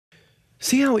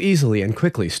See how easily and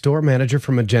quickly Store Manager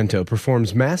from Magento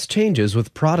performs mass changes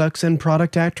with products and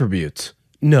product attributes.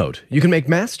 Note, you can make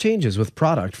mass changes with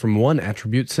product from one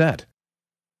attribute set.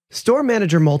 Store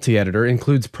Manager Multi-Editor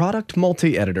includes Product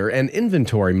Multi-Editor and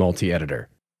Inventory Multi-Editor.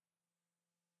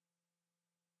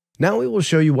 Now we will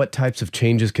show you what types of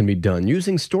changes can be done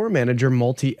using Store Manager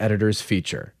Multi-Editor's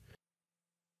feature.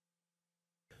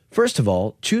 First of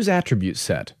all, choose Attribute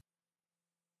Set.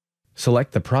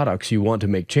 Select the products you want to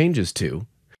make changes to.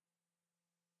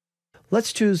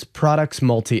 Let's choose Products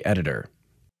Multi-Editor.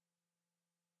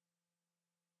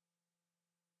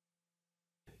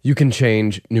 You can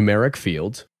change numeric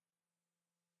fields,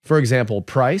 for example,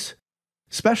 price,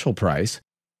 special price.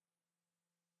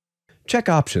 Check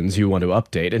options you want to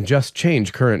update and just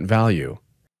change current value.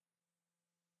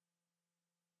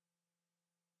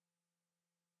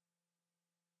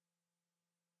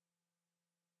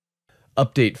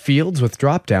 Update fields with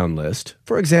drop-down list.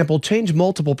 For example, change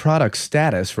multiple products'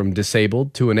 status from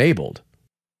disabled to enabled.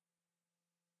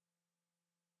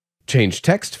 Change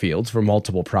text fields for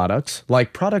multiple products,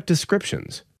 like product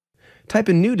descriptions. Type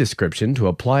a new description to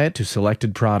apply it to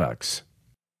selected products.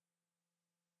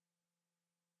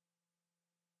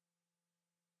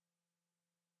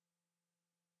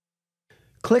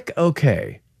 Click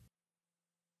OK.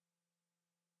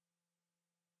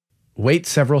 Wait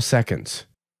several seconds.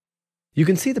 You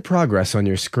can see the progress on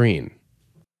your screen.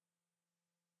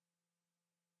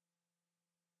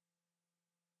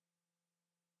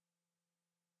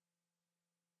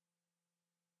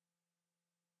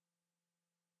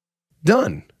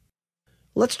 Done!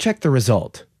 Let's check the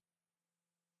result.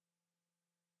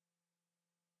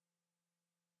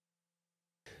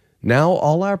 Now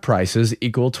all our prices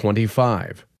equal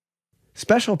 25.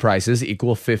 Special prices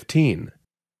equal 15.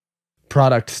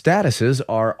 Product statuses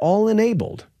are all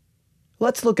enabled.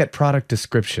 Let's look at product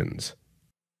descriptions.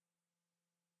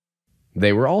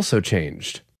 They were also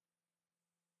changed.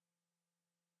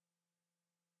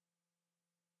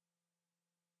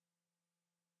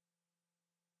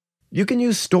 You can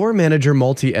use Store Manager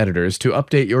multi-editors to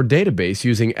update your database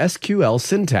using SQL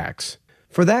syntax.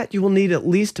 For that, you will need at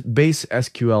least base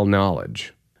SQL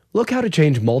knowledge. Look how to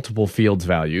change multiple fields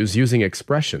values using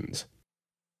expressions.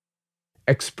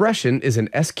 Expression is an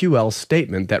SQL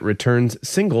statement that returns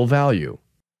single value.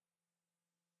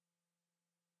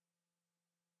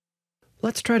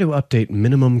 Let's try to update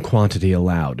minimum quantity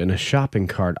allowed in a shopping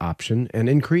cart option and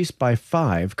increase by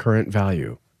 5 current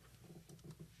value.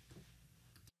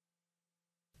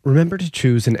 Remember to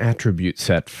choose an attribute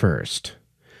set first.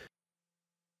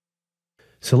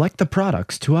 Select the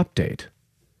products to update.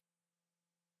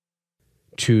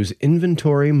 Choose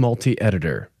Inventory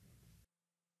Multi-Editor.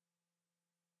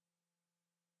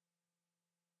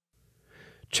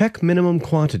 Check minimum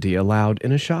quantity allowed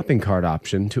in a shopping cart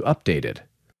option to update it.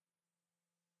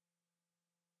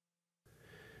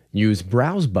 Use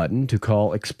Browse button to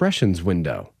call Expressions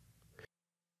window.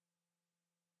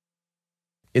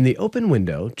 In the Open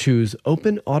window, choose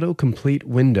Open Autocomplete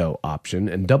Window option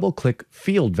and double-click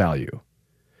Field Value.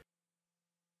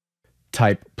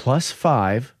 Type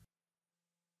 +5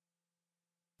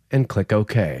 and click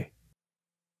OK.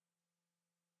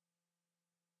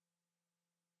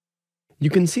 You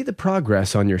can see the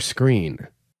progress on your screen.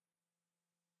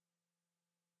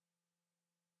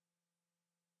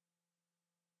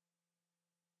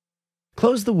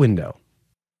 Close the window.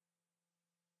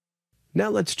 Now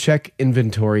let's check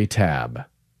Inventory tab.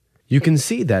 You can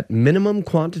see that minimum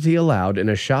quantity allowed in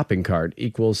a shopping cart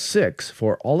equals 6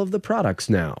 for all of the products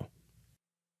now.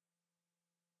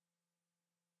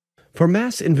 For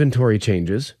mass inventory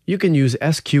changes, you can use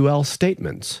SQL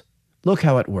statements. Look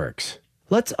how it works.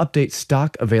 Let's update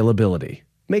stock availability.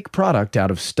 Make product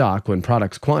out of stock when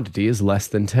product's quantity is less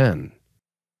than 10.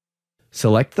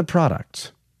 Select the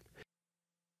products.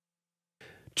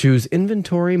 Choose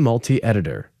Inventory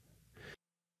Multi-Editor.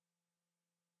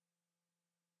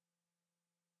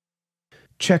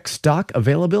 Check Stock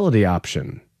Availability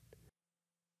option.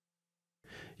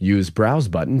 Use Browse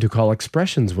button to call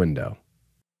Expressions window.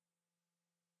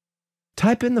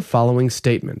 Type in the following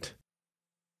statement.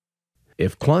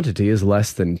 If quantity is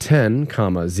less than 10,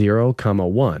 0,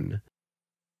 1,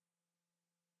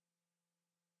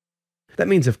 that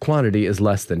means if quantity is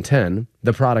less than 10,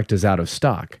 the product is out of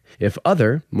stock. If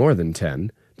other, more than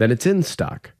 10, then it's in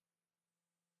stock.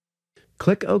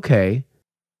 Click OK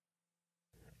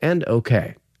and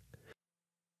OK.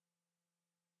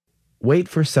 Wait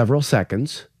for several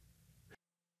seconds.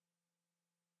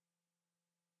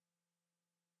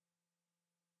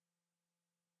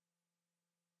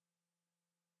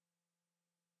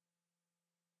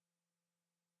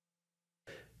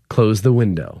 Close the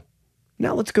window.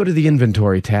 Now let's go to the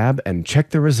Inventory tab and check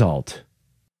the result.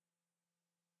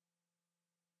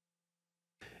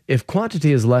 If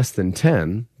quantity is less than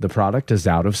 10, the product is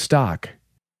out of stock.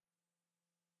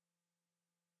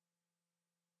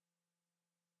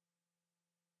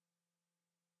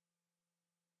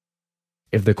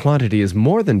 If the quantity is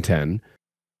more than 10,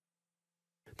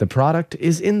 the product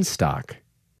is in stock.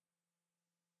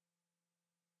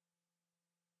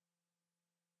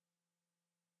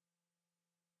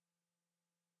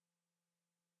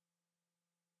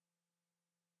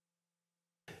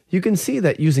 You can see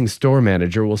that using Store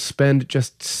Manager will spend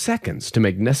just seconds to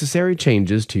make necessary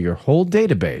changes to your whole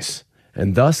database,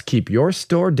 and thus keep your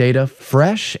store data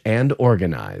fresh and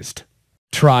organized.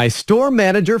 Try Store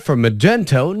Manager from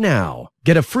Magento now.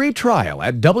 Get a free trial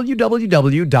at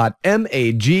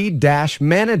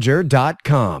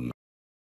www.mag-manager.com.